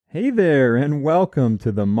Hey there, and welcome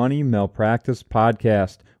to the Money Malpractice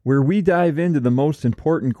Podcast, where we dive into the most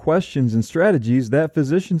important questions and strategies that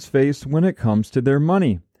physicians face when it comes to their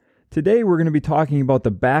money. Today, we're going to be talking about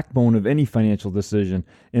the backbone of any financial decision,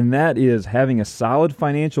 and that is having a solid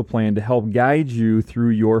financial plan to help guide you through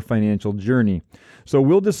your financial journey. So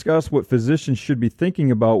we'll discuss what physicians should be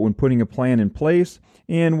thinking about when putting a plan in place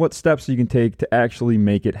and what steps you can take to actually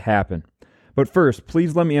make it happen. But first,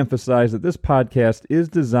 please let me emphasize that this podcast is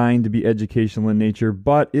designed to be educational in nature,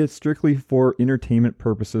 but it's strictly for entertainment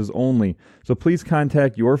purposes only. So please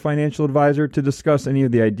contact your financial advisor to discuss any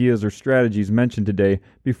of the ideas or strategies mentioned today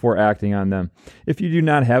before acting on them. If you do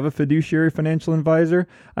not have a fiduciary financial advisor,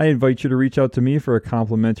 I invite you to reach out to me for a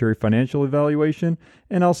complimentary financial evaluation,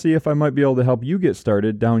 and I'll see if I might be able to help you get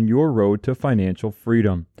started down your road to financial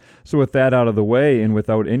freedom. So with that out of the way, and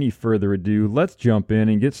without any further ado, let's jump in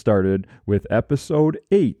and get started with episode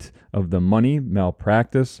 8 of the Money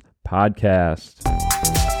Malpractice Podcast.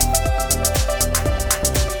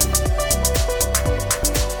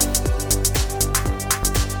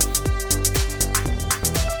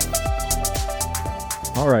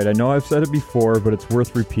 All right, I know I've said it before, but it's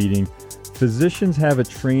worth repeating. Physicians have a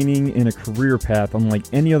training and a career path unlike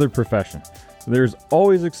any other profession. There's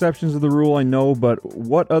always exceptions to the rule, I know, but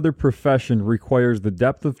what other profession requires the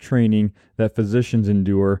depth of training that physicians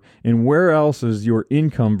endure, and where else is your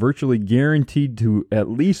income virtually guaranteed to at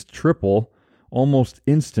least triple almost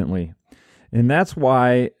instantly? And that's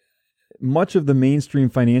why much of the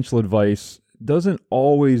mainstream financial advice doesn't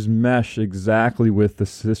always mesh exactly with the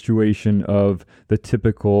situation of the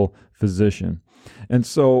typical physician. And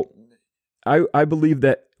so I believe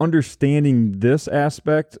that understanding this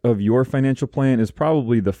aspect of your financial plan is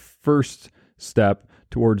probably the first step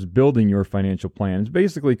towards building your financial plan. It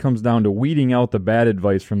basically comes down to weeding out the bad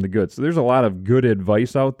advice from the good. So there's a lot of good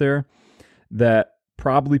advice out there that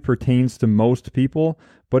probably pertains to most people,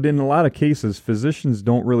 but in a lot of cases, physicians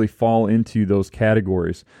don't really fall into those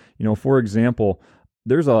categories. You know, for example,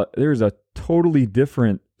 there's a totally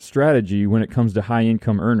different strategy when it comes to high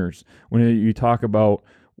income earners. When you talk about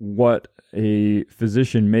what a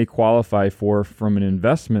physician may qualify for from an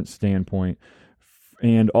investment standpoint,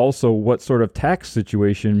 and also what sort of tax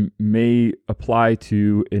situation may apply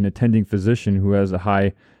to an attending physician who has a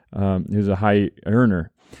high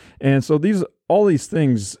earner. And so all these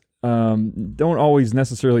things don't always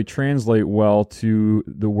necessarily translate well to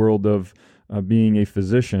the world of being a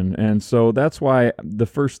physician. And so that's why the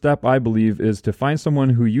first step, I believe, is to find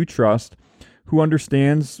someone who you trust, who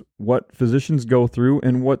understands what physicians go through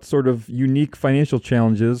and what sort of unique financial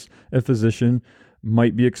challenges a physician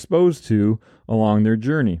might be exposed to along their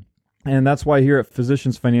journey. And that's why here at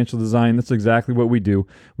Physicians Financial Design, that's exactly what we do.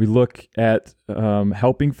 We look at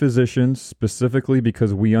helping physicians specifically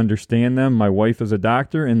because we understand them. My wife is a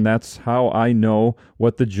doctor, and that's how I know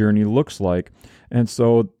what the journey looks like. And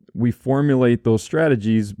so we formulate those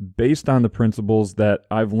strategies based on the principles that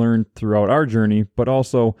I've learned throughout our journey, but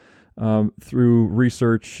also through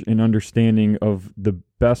research and understanding of the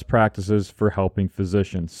best practices for helping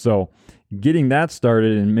physicians. So getting that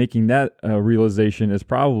started and making that realization is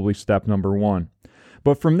probably step number one.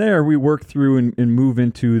 But from there, we work through and move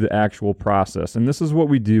into the actual process. And this is what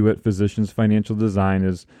we do at Physicians Financial Design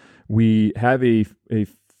is we have a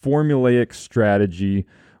formulaic strategy,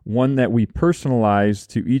 one that we personalize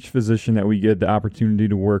to each physician that we get the opportunity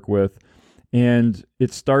to work with. And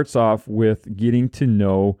it starts off with getting to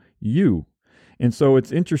know you. And so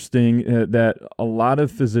it's interesting that a lot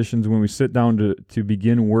of physicians, when we sit down to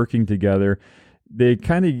begin working together, they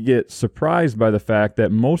kind of get surprised by the fact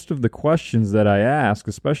that most of the questions that I ask,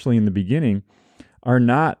 especially in the beginning, are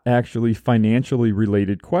not actually financially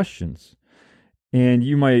related questions. And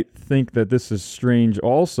you might think that this is strange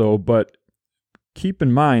also, but keep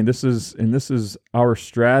in mind, this is our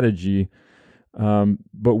strategy.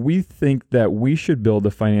 But we think that we should build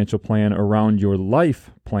a financial plan around your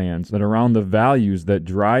life plans and around the values that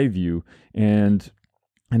drive you and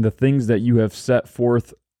the things that you have set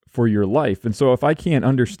forth for your life. And so if I can't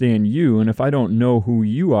understand you and if I don't know who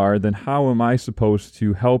you are, then how am I supposed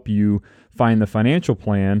to help you find the financial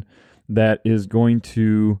plan that is going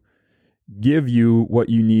to give you what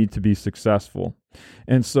you need to be successful?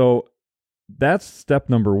 And so that's step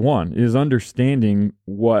number one, is understanding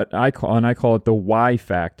what I call it the why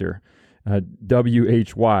factor,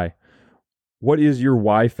 WHY. What is your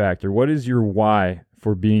why factor? What is your why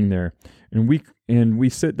for being there? And we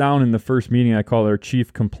sit down in the first meeting, I call it our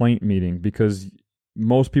chief complaint meeting, because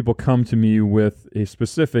most people come to me with a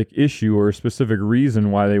specific issue or a specific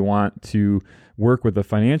reason why they want to work with a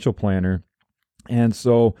financial planner. And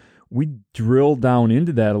so we drill down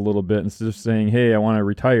into that a little bit instead of saying, hey, I want to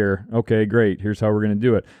retire. Okay, great. Here's how we're going to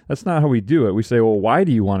do it. That's not how we do it. We say, well, why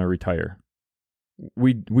do you want to retire?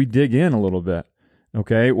 We dig in a little bit.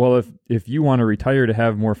 Okay, well, if you want to retire to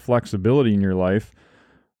have more flexibility in your life,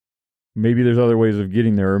 maybe there's other ways of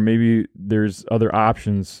getting there, or maybe there's other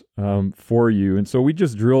options for you. And so we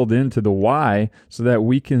just drilled into the why so that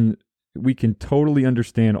we can totally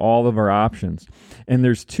understand all of our options. And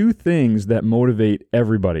there's two things that motivate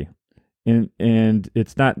everybody. And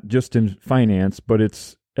it's not just in finance, but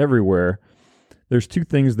it's everywhere. There's two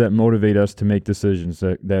things that motivate us to make decisions,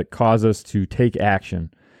 that cause us to take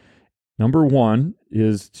action. Number one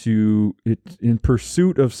is in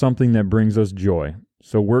pursuit of something that brings us joy.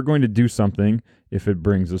 So we're going to do something if it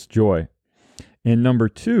brings us joy. And number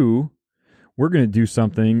two, we're going to do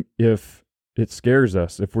something if it scares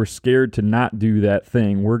us. If we're scared to not do that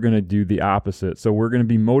thing, we're going to do the opposite. So we're going to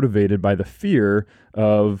be motivated by the fear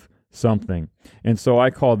of something. And so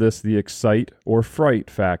I call this the excite or fright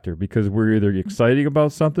factor, because we're either excited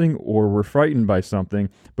about something or we're frightened by something.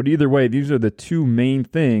 But either way, these are the two main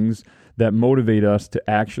things that motivate us to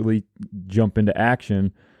actually jump into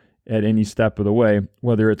action at any step of the way,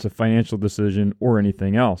 whether it's a financial decision or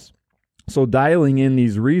anything else. So dialing in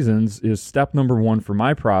these reasons is step number one for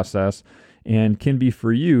my process, and can be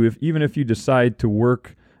for you even if you decide to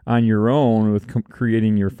work on your own with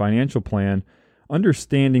creating your financial plan.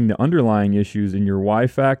 Understanding the underlying issues in your why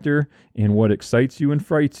factor and what excites you and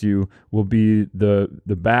frights you will be the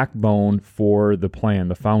backbone for the plan,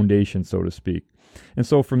 the foundation, so to speak. And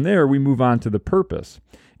so from there, we move on to the purpose.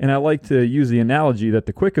 And I like to use the analogy that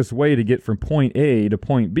the quickest way to get from point A to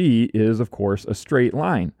point B is, of course, a straight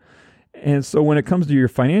line. And so when it comes to your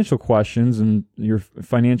financial questions and your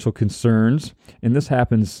financial concerns, and this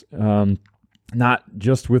happens not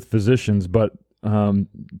just with physicians, but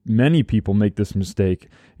many people make this mistake.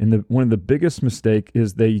 And one of the biggest mistake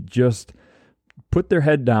is they just put their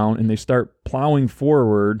head down and they start plowing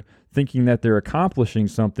forward, thinking that they're accomplishing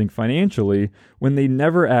something financially when they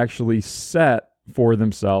never actually set for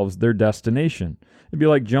themselves their destination. It'd be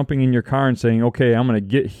like jumping in your car and saying, okay, I'm going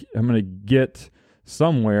to get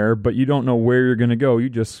somewhere, but you don't know where you're going to go.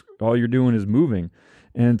 All you're doing is moving.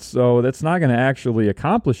 And so that's not going to actually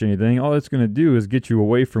accomplish anything. All it's going to do is get you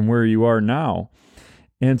away from where you are now.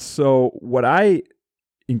 And so what I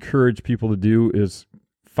encourage people to do is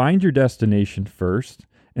find your destination first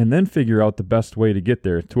and then figure out the best way to get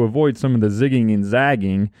there, to avoid some of the zigging and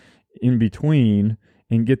zagging in between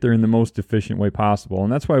and get there in the most efficient way possible.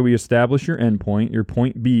 And that's why we establish your endpoint, your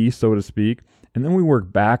point B, so to speak, and then we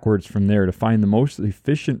work backwards from there to find the most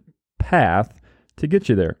efficient path to get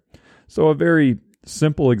you there. So a very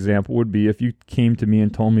simple example would be if you came to me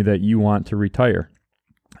and told me that you want to retire.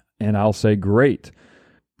 And I'll say, great.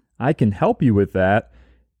 I can help you with that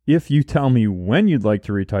if you tell me when you'd like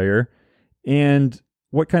to retire and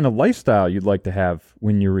what kind of lifestyle you'd like to have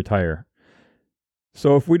when you retire.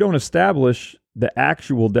 So if we don't establish the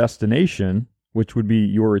actual destination, which would be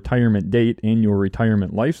your retirement date and your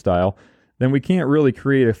retirement lifestyle, then we can't really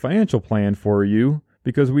create a financial plan for you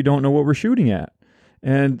because we don't know what we're shooting at.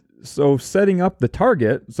 And so setting up the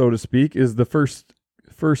target, so to speak, is the first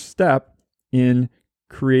step in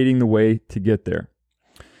creating the way to get there.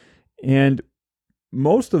 And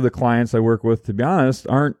most of the clients I work with, to be honest,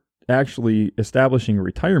 aren't actually establishing a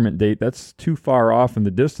retirement date. That's too far off in the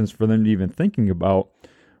distance for them to even thinking about.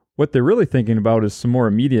 What they're really thinking about is some more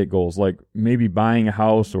immediate goals, like maybe buying a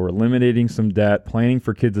house or eliminating some debt. Planning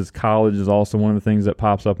for kids' college is also one of the things that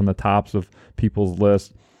pops up on the tops of people's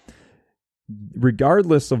list.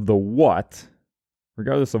 Regardless of what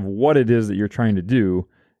it is that you're trying to do,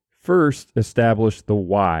 first establish the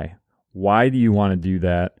why. Why do you want to do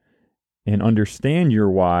that? And understand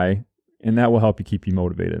your why, and that will help you keep you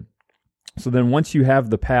motivated. So then once you have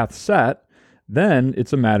the path set, then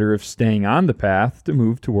it's a matter of staying on the path to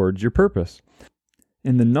move towards your purpose.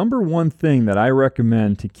 And the number one thing that I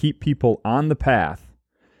recommend to keep people on the path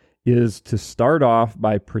is to start off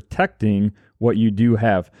by protecting what you do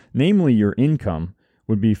have. Namely, your income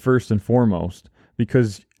would be first and foremost,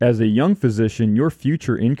 because as a young physician, your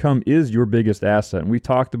future income is your biggest asset. And we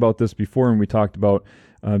talked about this before, and we talked about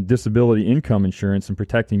disability income insurance and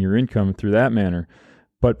protecting your income through that manner.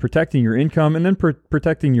 But protecting your income and then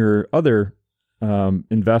protecting your other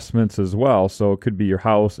investments as well. So it could be your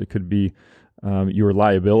house, it could be your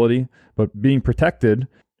liability, but being protected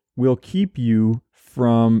will keep you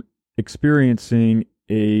from experiencing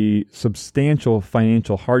a substantial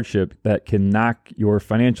financial hardship that can knock your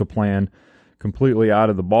financial plan completely out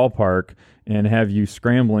of the ballpark and have you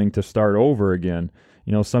scrambling to start over again.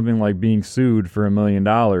 something like being sued for $1 million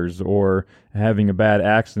or having a bad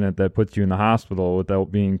accident that puts you in the hospital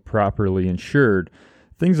without being properly insured.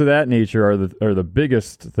 Things of that nature are the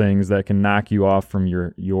biggest things that can knock you off from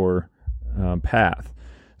your path.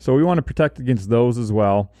 So we want to protect against those as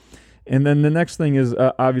well. And then the next thing is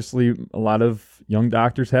obviously a lot of young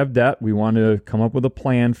doctors have debt. We want to come up with a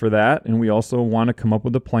plan for that. And we also want to come up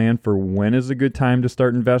with a plan for when is a good time to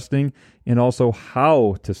start investing and also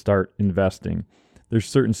how to start investing. There's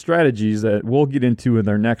certain strategies that we'll get into in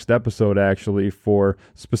our next episode, actually, for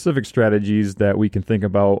specific strategies that we can think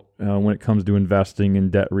about when it comes to investing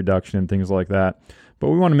and debt reduction and things like that. But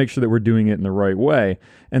we want to make sure that we're doing it in the right way.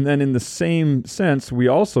 And then in the same sense, we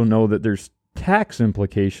also know that there's tax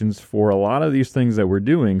implications for a lot of these things that we're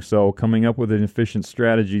doing. So coming up with an efficient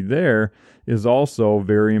strategy there is also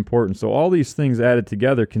very important. So all these things added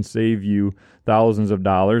together can save you thousands of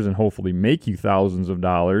dollars and hopefully make you thousands of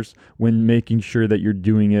dollars when making sure that you're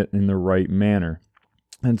doing it in the right manner.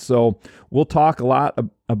 And so we'll talk a lot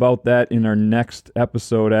about that in our next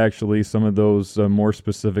episode, actually, some of those more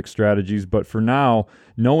specific strategies. But for now,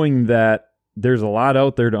 knowing that there's a lot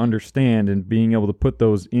out there to understand and being able to put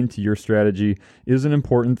those into your strategy is an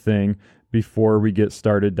important thing before we get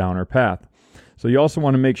started down our path. So you also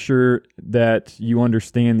want to make sure that you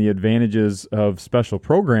understand the advantages of special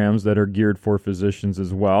programs that are geared for physicians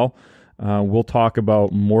as well. We'll talk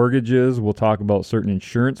about mortgages. We'll talk about certain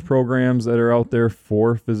insurance programs that are out there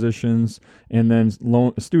for physicians, and then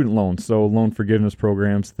student loans, so loan forgiveness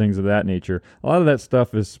programs, things of that nature. A lot of that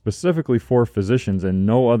stuff is specifically for physicians, and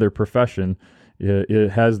no other profession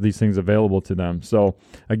it has these things available to them. So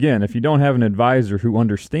again, if you don't have an advisor who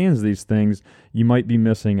understands these things, you might be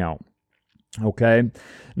missing out. Okay.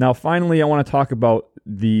 Now, finally, I want to talk about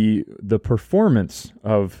the performance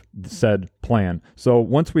of said plan. So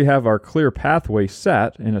once we have our clear pathway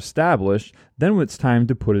set and established, then it's time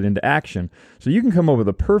to put it into action. So you can come up with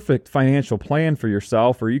a perfect financial plan for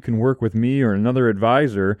yourself, or you can work with me or another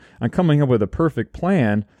advisor on coming up with a perfect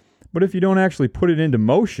plan. But if you don't actually put it into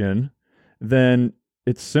motion, then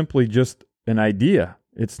it's simply just an idea.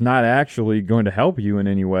 It's not actually going to help you in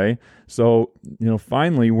any way. So,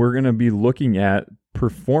 finally, we're going to be looking at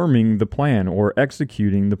performing the plan or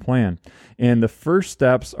executing the plan. And the first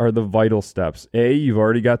steps are the vital steps. A, you've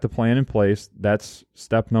already got the plan in place. That's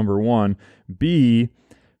step number one. B,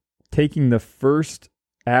 taking the first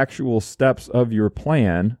actual steps of your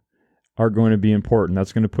plan are going to be important.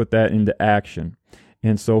 That's going to put that into action.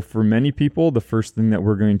 And so for many people, the first thing that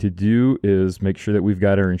we're going to do is make sure that we've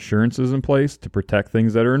got our insurances in place to protect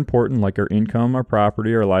things that are important, like our income, our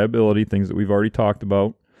property, our liability, things that we've already talked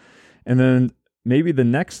about. And then maybe the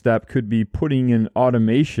next step could be putting in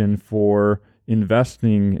automation for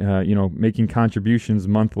investing, making contributions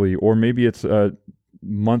monthly, or maybe it's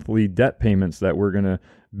monthly debt payments that we're going to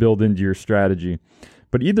build into your strategy.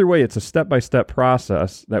 But either way, it's a step-by-step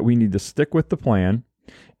process that we need to stick with the plan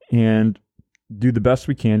and do the best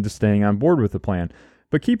we can to staying on board with the plan.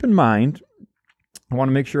 But keep in mind, I want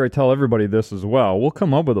to make sure I tell everybody this as well. We'll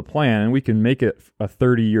come up with a plan and we can make it a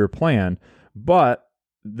 30-year plan, but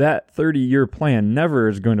that 30-year plan never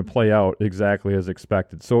is going to play out exactly as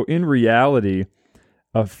expected. So in reality,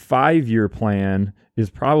 a 5-year plan is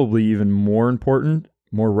probably even more important,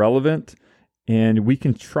 more relevant, and we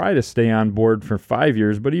can try to stay on board for 5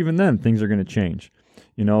 years, but even then things are going to change.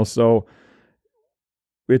 So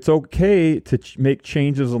it's okay to make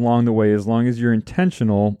changes along the way as long as you're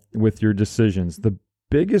intentional with your decisions. The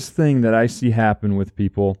biggest thing that I see happen with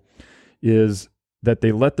people is that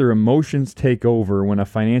they let their emotions take over when a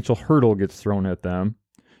financial hurdle gets thrown at them.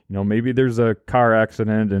 Maybe there's a car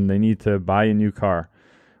accident and they need to buy a new car.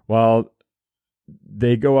 Well,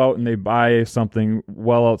 they go out and they buy something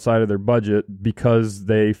well outside of their budget because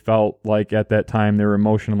they felt like at that time they were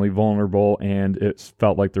emotionally vulnerable and it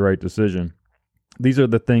felt like the right decision. These are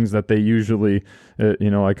the things that they usually,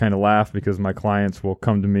 I kind of laugh because my clients will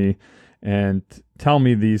come to me and tell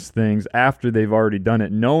me these things after they've already done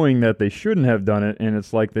it, knowing that they shouldn't have done it, and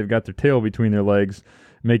it's like they've got their tail between their legs,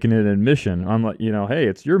 making it an admission. I'm like, hey,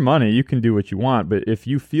 it's your money, you can do what you want, but if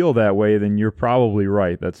you feel that way, then you're probably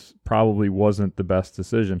right. That's probably wasn't the best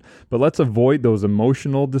decision. But let's avoid those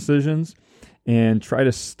emotional decisions and try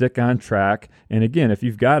to stick on track. And again, if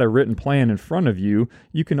you've got a written plan in front of you,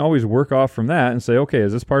 you can always work off from that and say, okay,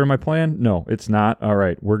 is this part of my plan? No, it's not. All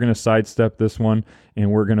right, we're going to sidestep this one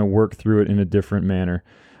and we're going to work through it in a different manner.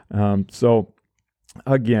 So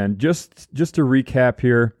again, just to recap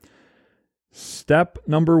here, step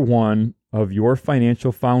number one of your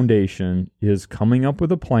financial foundation is coming up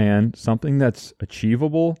with a plan, something that's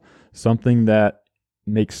achievable, something that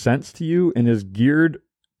makes sense to you and is geared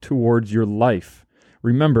towards your life.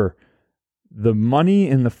 Remember, the money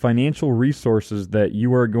and the financial resources that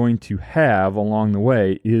you are going to have along the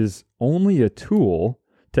way is only a tool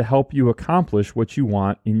to help you accomplish what you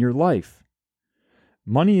want in your life.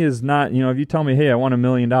 Money is not, if you tell me, hey, I want $1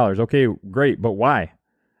 million, okay, great, but why?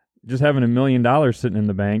 Just having $1 million sitting in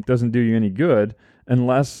the bank doesn't do you any good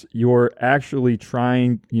unless you're actually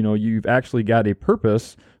trying, you've actually got a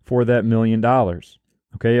purpose for that $1 million.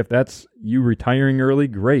 Okay, if that's you retiring early,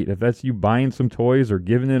 great. If that's you buying some toys or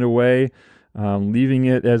giving it away, leaving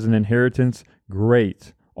it as an inheritance,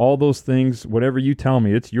 great. All those things, whatever you tell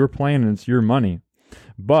me, it's your plan and it's your money.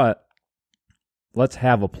 But let's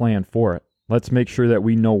have a plan for it. Let's make sure that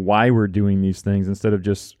we know why we're doing these things instead of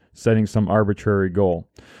just setting some arbitrary goal.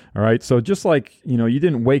 All right, so just like, you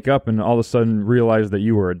didn't wake up and all of a sudden realize that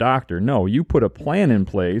you were a doctor. No, you put a plan in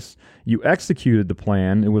place. You executed the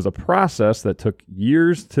plan. It was a process that took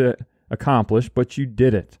years to accomplish, but you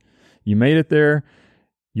did it. You made it there.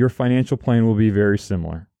 Your financial plan will be very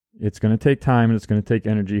similar. It's going to take time and it's going to take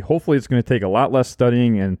energy. Hopefully, it's going to take a lot less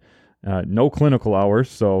studying and no clinical hours,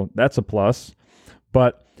 so that's a plus.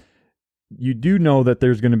 But you do know that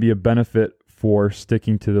there's going to be a benefit for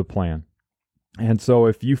sticking to the plan. And so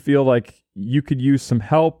if you feel like you could use some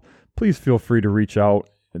help, please feel free to reach out.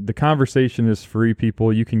 The conversation is free,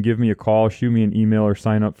 people. You can give me a call, shoot me an email, or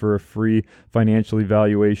sign up for a free financial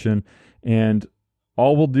evaluation. And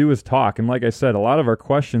all we'll do is talk. And like I said, a lot of our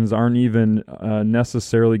questions aren't even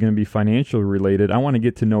necessarily going to be financial related. I want to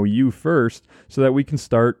get to know you first so that we can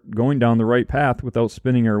start going down the right path without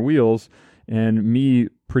spinning our wheels and me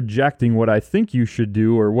projecting what I think you should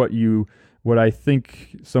do or what I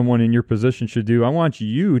think someone in your position should do. I want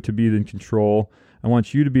you to be in control. I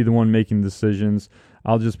want you to be the one making decisions.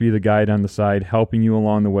 I'll just be the guide on the side, helping you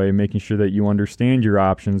along the way, making sure that you understand your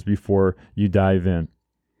options before you dive in.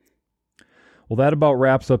 Well, that about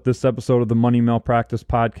wraps up this episode of the Money Malpractice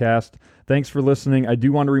Podcast. Thanks for listening. I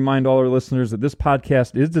do want to remind all our listeners that this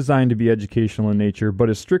podcast is designed to be educational in nature, but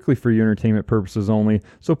is strictly for your entertainment purposes only.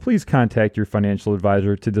 So please contact your financial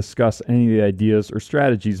advisor to discuss any of the ideas or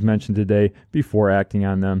strategies mentioned today before acting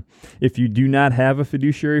on them. If you do not have a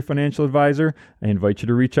fiduciary financial advisor, I invite you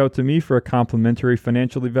to reach out to me for a complimentary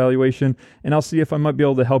financial evaluation, and I'll see if I might be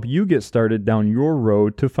able to help you get started down your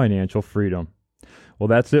road to financial freedom. Well,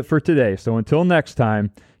 that's it for today. So until next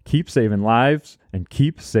time, keep saving lives and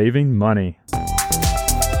keep saving money.